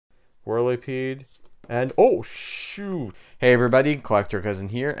Whirlipede, and oh shoot! Hey everybody, Collector Cousin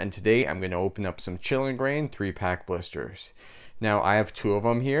here, and today I'm going to open up some Chilling Reign 3-pack blisters. Now I have 2 of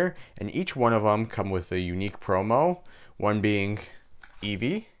them here, and each one of them come with a unique promo, one being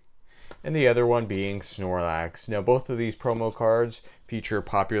Eevee, and the other one being Snorlax. Now both of these promo cards feature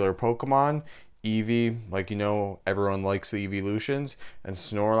popular Pokemon. Eevee, like you know, everyone likes the evolutions, and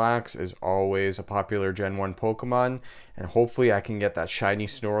Snorlax is always a popular Gen 1 Pokemon, and hopefully I can get that shiny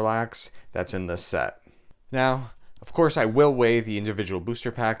Snorlax that's in this set. Now, of course, I will weigh the individual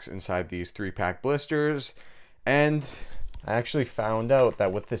booster packs inside these 3-pack blisters, and I actually found out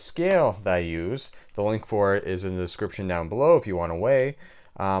that with the scale that I use, the link for it is in the description down below if you want to weigh.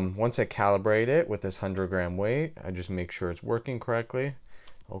 Once I calibrate it with this 100-gram weight, I just make sure it's working correctly.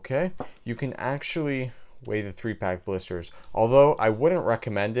 Okay, you can actually weigh the 3-pack blisters, although I wouldn't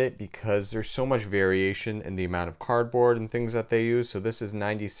recommend it because there's so much variation in the amount of cardboard and things that they use. So this is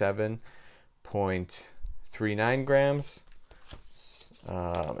 97.39 grams,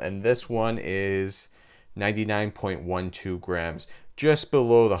 and this one is 99.12 grams, just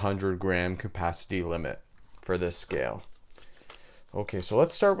below the 100-gram capacity limit for this scale. Okay, so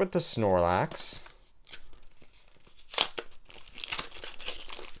let's start with the Snorlax.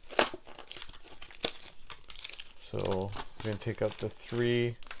 So I'm going to take out the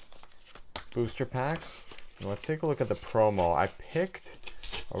 3 booster packs. And let's take a look at the promo. I picked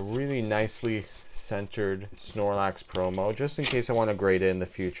a really nicely centered Snorlax promo, just in case I want to grade it in the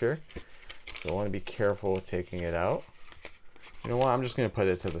future. So I want to be careful with taking it out. You know what? I'm just going to put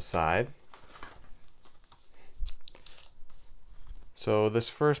it to the side. So this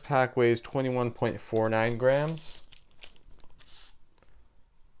first pack weighs 21.49 grams.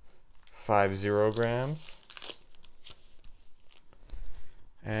 50 grams.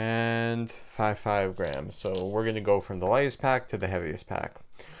 And 55 grams. So we're going to go from the lightest pack to the heaviest pack.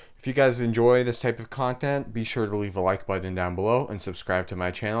 If you guys enjoy this type of content, be sure to leave a like button down below and subscribe to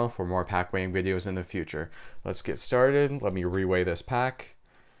my channel for more pack weighing videos in the future. Let's get started. Let me reweigh this pack.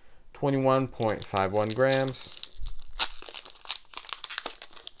 21.51 grams.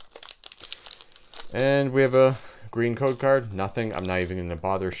 And we have a green code card. Nothing. I'm not even going to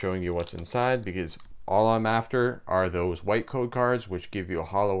bother showing you what's inside because all I'm after are those white code cards, which give you a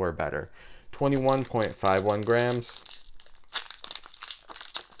hollow or better. 21.51 grams.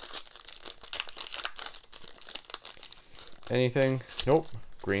 Anything? Nope.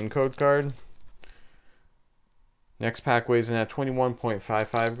 Green code card. Next pack weighs in at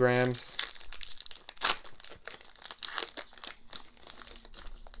 21.55 grams.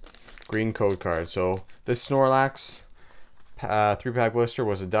 Green code card. So this Snorlax 3-pack blister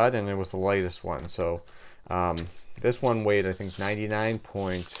was a dud, and it was the lightest one. So this one weighed, I think,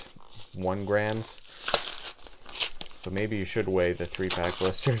 99.1 grams. So maybe you should weigh the 3-pack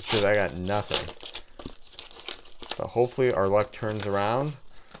blisters because I got nothing. But hopefully our luck turns around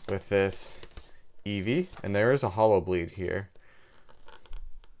with this Eevee, and there is a hollow bleed here.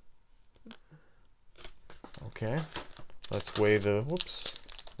 Okay, let's weigh the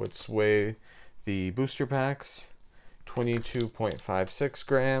booster packs. 22.56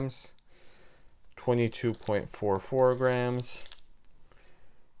 grams, 22.44 grams,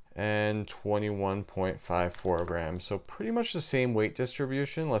 and 21.54 grams. So pretty much the same weight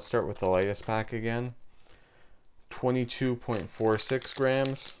distribution. Let's start with the lightest pack again. 22.46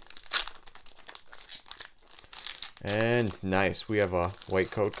 grams. And nice, we have a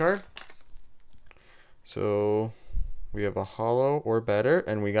white code card. So we have a hollow or better,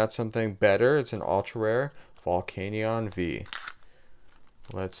 and we got something better. It's an ultra rare Volcanion V.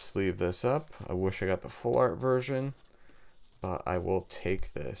 Let's sleeve this up. I wish I got the full art version, but I will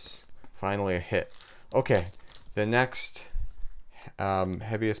take this. Finally a hit. Okay, the next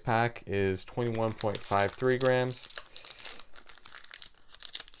heaviest pack is 21.53 grams.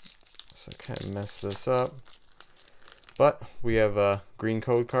 So I kind of messed this up. But we have a green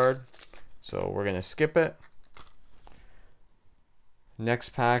code card, so we're going to skip it. Next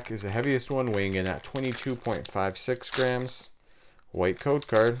pack is the heaviest one, weighing in at 22.56 grams. White code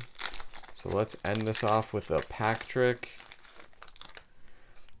card. So let's end this off with a pack trick.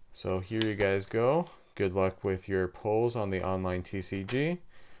 So here you guys go. Good luck with your pulls on the online TCG.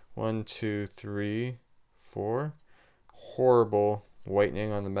 1, 2, 3, 4. Horrible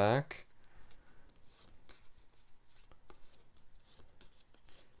whitening on the back.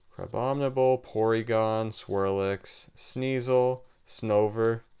 Crabominable, Porygon, Swirlix, Sneasel,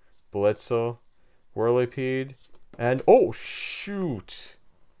 Snover, Blitzel, Whirlipede, and oh shoot!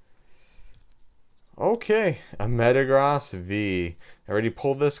 Okay, a Metagross V. I already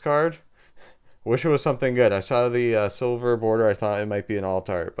pulled this card. Wish it was something good. I saw the silver border. I thought it might be an alt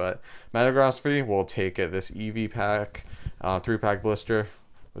art, but Madagascar, we'll take it. This EV pack, 3-pack blister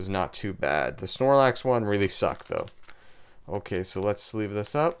was not too bad. The Snorlax one really sucked though. Okay, so let's sleeve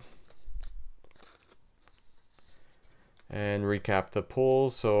this up and recap the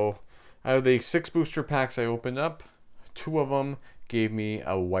pulls. So out of the 6 booster packs I opened up, 2 of them gave me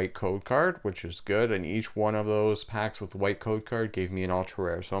a white code card, which is good, and each one of those packs with the white code card gave me an ultra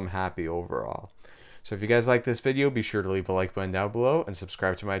rare, so I'm happy overall. So if you guys like this video, be sure to leave a like button down below and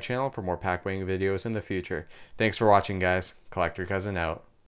subscribe to my channel for more pack weighing videos in the future. Thanks for watching, guys. Collector Cousin out.